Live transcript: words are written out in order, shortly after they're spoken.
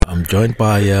I'm joined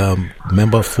by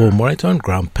member for Moreton,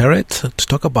 Graham Perrett, to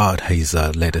talk about his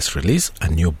latest release, a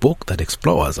new book that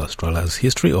explores Australia's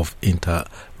history of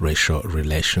interracial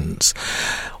relations.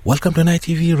 Welcome to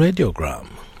NITV Radio, Graham.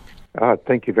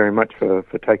 Thank you very much for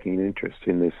taking an interest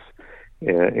in this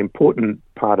important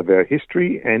part of our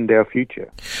history and our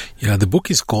future. Yeah, the book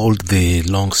is called The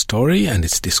Long Story, and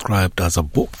it's described as a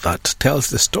book that tells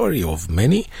the story of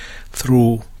many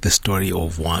through the story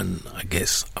of one, I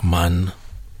guess, a man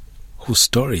whose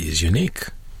story is unique.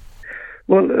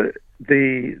 Well,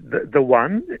 the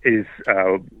one is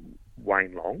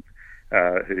Wayne Long,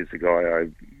 who's a guy I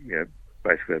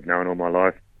basically have known all my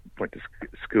life, went to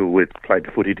school with, played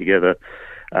footy together,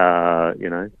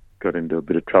 got into a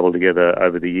bit of trouble together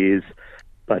over the years.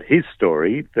 But his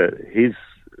story, his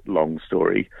long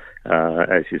story,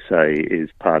 as you say,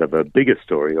 is part of a bigger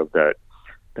story of that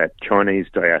Chinese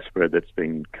diaspora that's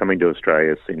been coming to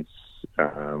Australia since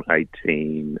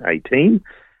 1818,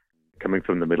 coming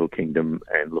from the Middle Kingdom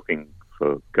and looking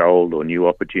for gold or new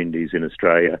opportunities in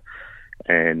Australia.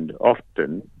 And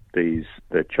often the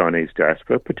Chinese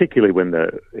diaspora, particularly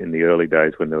in the early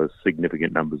days when there were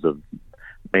significant numbers of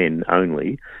men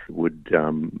only, would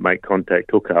make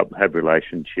contact, hook up, have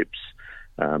relationships,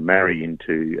 marry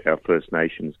into our First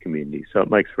Nations community. So it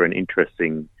makes for an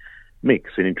interesting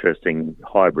mix, an interesting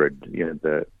hybrid.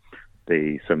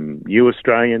 Some new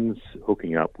Australians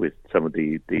hooking up with some of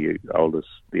the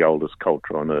oldest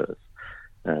culture on earth,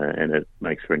 and it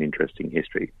makes for an interesting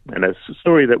history. And it's a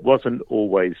story that wasn't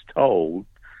always told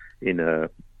in a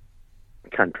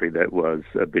country that was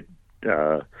a bit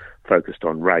focused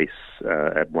on race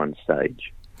at one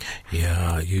stage.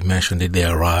 Yeah, you mentioned it. They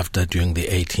arrived during the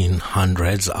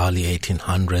 1800s, early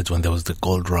 1800s, when there was the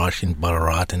gold rush in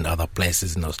Ballarat and other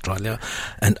places in Australia.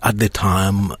 And at the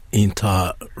time,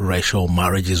 interracial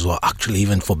marriages were actually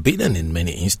even forbidden in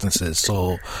many instances.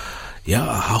 So,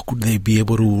 how could they be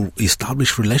able to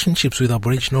establish relationships with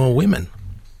Aboriginal women?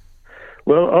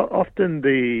 Well, often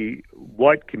the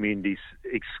white communities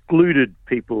excluded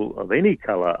people of any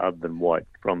colour other than white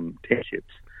from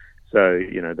townships. So,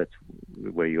 that's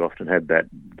where you often had that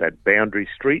boundary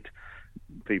street,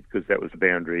 because that was the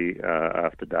boundary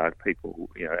after dark. People,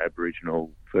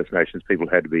 Aboriginal, First Nations people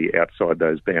had to be outside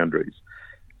those boundaries.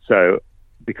 So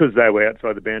because they were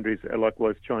outside the boundaries,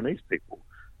 likewise Chinese people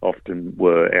often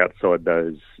were outside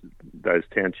those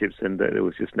townships, and it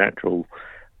was just natural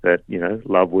that,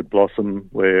 love would blossom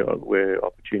where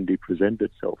opportunity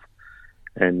presented itself.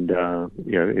 And,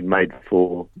 it made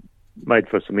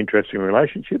for some interesting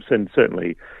relationships, and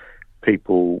certainly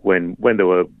people, when there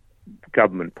were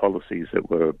government policies that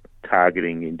were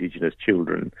targeting Indigenous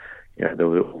children, there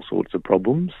were all sorts of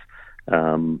problems.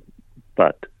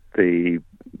 But the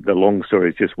long story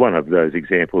is just one of those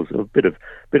examples of a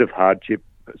bit of hardship,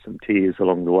 some tears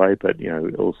along the way, but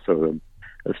also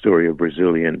a story of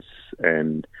resilience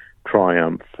and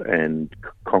triumph and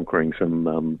conquering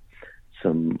some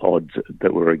odds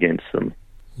that were against them.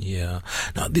 Yeah.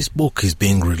 Now, this book is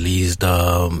being released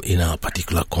in a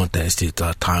particular context. It's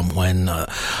a time when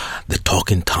the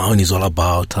talk in town is all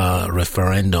about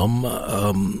referendum.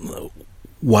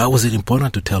 Why was it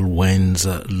important to tell Wayne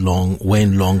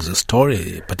Long's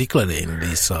story, particularly in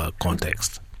this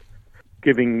context?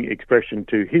 Giving expression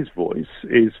to his voice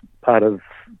is part of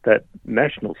that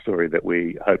national story that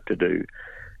we hope to do.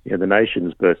 The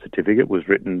nation's birth certificate was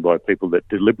written by people that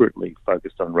deliberately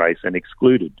focused on race and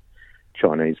excluded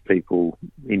Chinese people,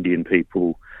 Indian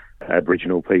people,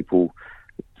 Aboriginal people.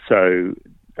 So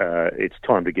it's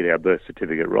time to get our birth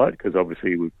certificate right, because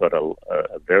obviously we've got a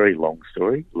very long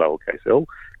story, lowercase l,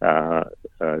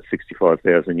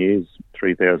 65,000 years,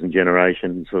 3,000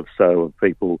 generations or so of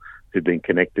people who've been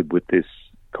connected with this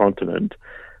continent.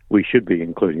 We should be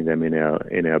including them in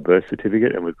our birth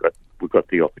certificate, and we've got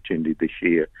the opportunity this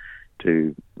year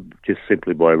to, just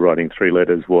simply by writing 3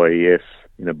 letters YES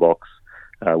in a box,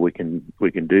 we can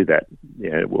do that.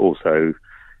 It will also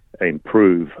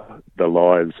improve the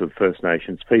lives of First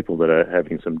Nations people that are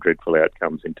having some dreadful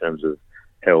outcomes in terms of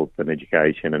health and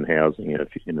education and housing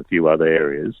and a few other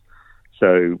areas.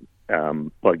 So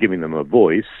by giving them a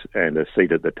voice and a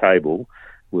seat at the table,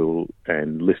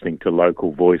 and listening to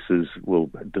local voices,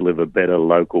 will deliver better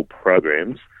local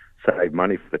programs, save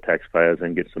money for the taxpayers,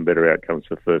 and get some better outcomes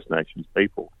for First Nations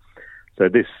people. So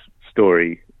this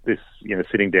story,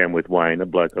 sitting down with Wayne, a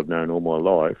bloke I've known all my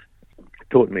life,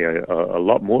 taught me a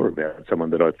lot more about someone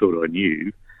that I thought I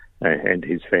knew, and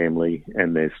his family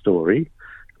and their story.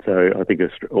 So I think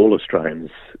all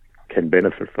Australians can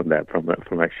benefit from that, from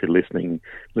actually listening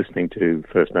to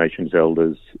First Nations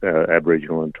elders,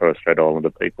 Aboriginal and Torres Strait Islander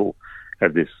people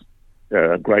have this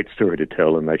a great story to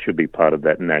tell, and they should be part of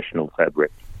that national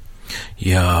fabric.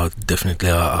 Yeah, definitely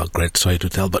a great story to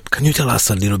tell. But can you tell us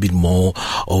a little bit more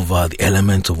of the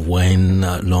elements of Wayne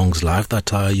Long's life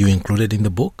that you included in the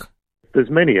book? There's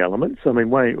many elements. I mean,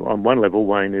 Wayne, on one level,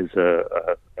 Wayne is a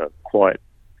quite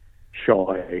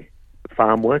shy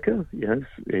farm worker. Yes,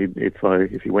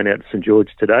 if you went out to St George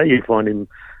today, you'd find him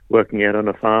working out on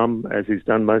a farm as he's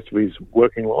done most of his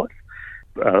working life.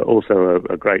 Also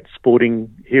a great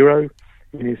sporting hero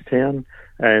in his town,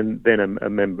 and then a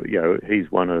member. He's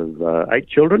one of 8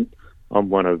 children. I'm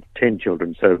one of 10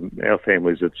 children. So our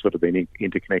families have sort of been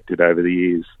interconnected over the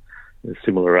years,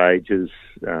 similar ages,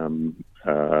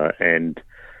 and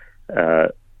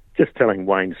just telling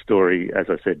Wayne's story, as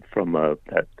I said, from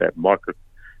that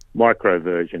micro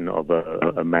version of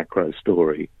a macro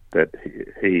story. That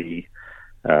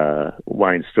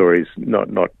Wayne's story is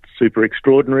not super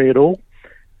extraordinary at all,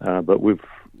 but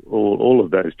all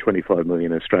of those 25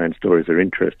 million Australian stories are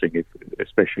interesting,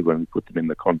 especially when we put them in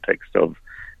the context of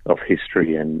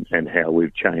history and how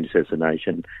we've changed as a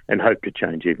nation and hope to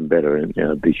change even better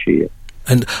this year.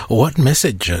 And what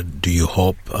message do you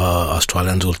hope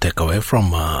Australians will take away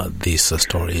from this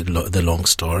story, the long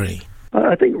story?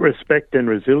 I think respect and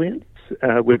resilience,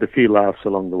 with a few laughs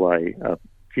along the way, a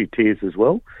few tears as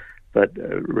well. But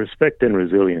respect and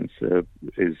resilience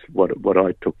is what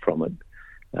I took from it.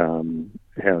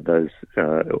 How those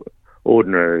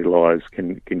ordinary lives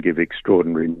can give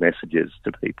extraordinary messages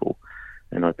to people,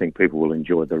 and I think people will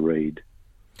enjoy the read.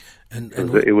 And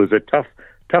it was a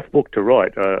tough book to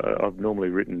write. I've normally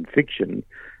written fiction,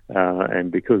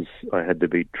 and because I had to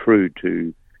be true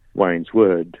to Wayne's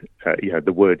word,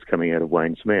 the words coming out of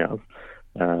Wayne's mouth,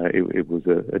 it was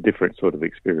a different sort of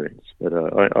experience. But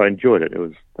I enjoyed it. It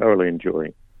was thoroughly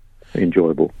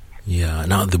enjoyable. Yeah.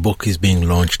 Now the book is being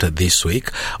launched this week.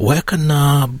 Where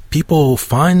can people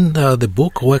find the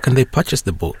book? Where can they purchase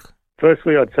the book?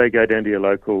 Firstly, I'd say go down to your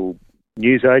local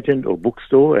newsagent or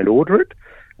bookstore and order it.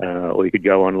 Or you could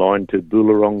go online to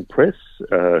Boolarong Press,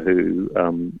 who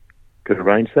could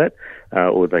arrange that,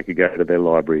 or they could go to their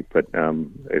library. But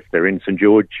if they're in St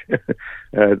George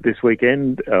this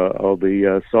weekend, I'll be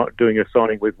doing a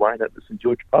signing with Wayne at the St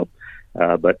George pub.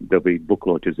 But there'll be book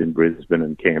launches in Brisbane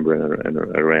and Canberra and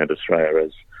around Australia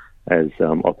as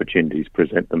opportunities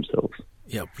present themselves.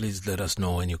 Yeah, please let us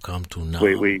know when you come to now.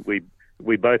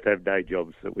 We both have day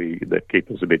jobs that keep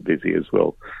us a bit busy as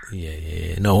well.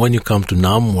 Yeah. Now, when you come to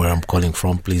Nam, where I'm calling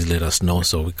from, please let us know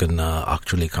so we can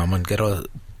actually come and get our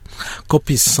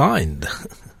copies signed.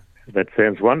 That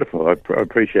sounds wonderful. I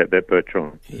appreciate that,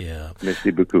 Bertrand. Yeah.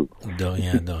 Merci beaucoup.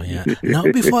 Yeah. Now,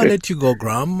 before I let you go,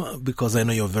 Graham, because I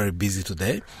know you're very busy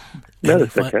today. No,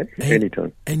 that's okay.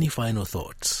 Anytime. Any final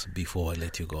thoughts before I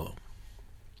let you go?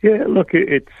 Yeah, look,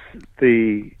 it's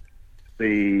the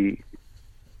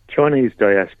Chinese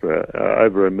diaspora.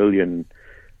 Over 1 million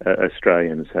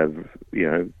Australians have,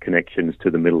 connections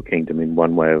to the Middle Kingdom in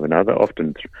one way or another.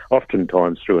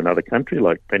 Oftentimes through another country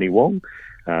like Penny Wong,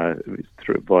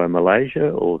 via Malaysia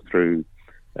or through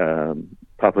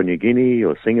Papua New Guinea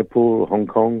or Singapore or Hong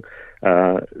Kong.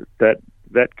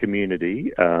 That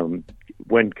community,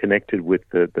 when connected with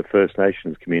the First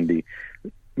Nations community,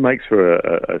 makes for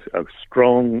a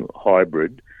strong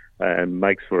hybrid and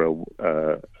makes for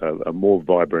a more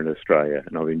vibrant Australia.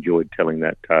 And I've enjoyed telling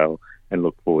that tale and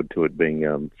look forward to it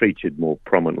being featured more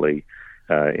prominently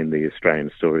in the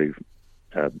Australian story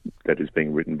that is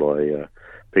being written by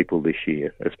people this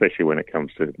year, especially when it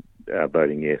comes to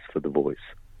voting yes for The Voice.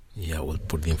 Yeah, we'll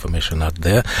put the information out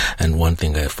there. And one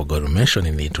thing I forgot to mention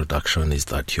in the introduction is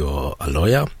that you're a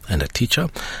lawyer and a teacher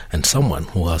and someone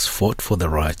who has fought for the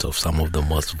rights of some of the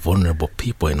most vulnerable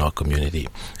people in our community.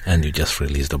 And you just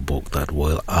released a book that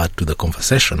will add to the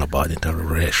conversation about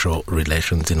interracial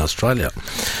relations in Australia.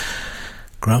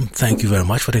 Graham, thank you very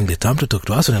much for taking the time to talk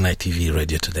to us on NITV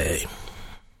Radio today.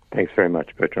 Thanks very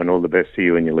much, Bertrand. All the best to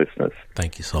you and your listeners.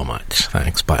 Thank you so much.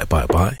 Thanks. Bye.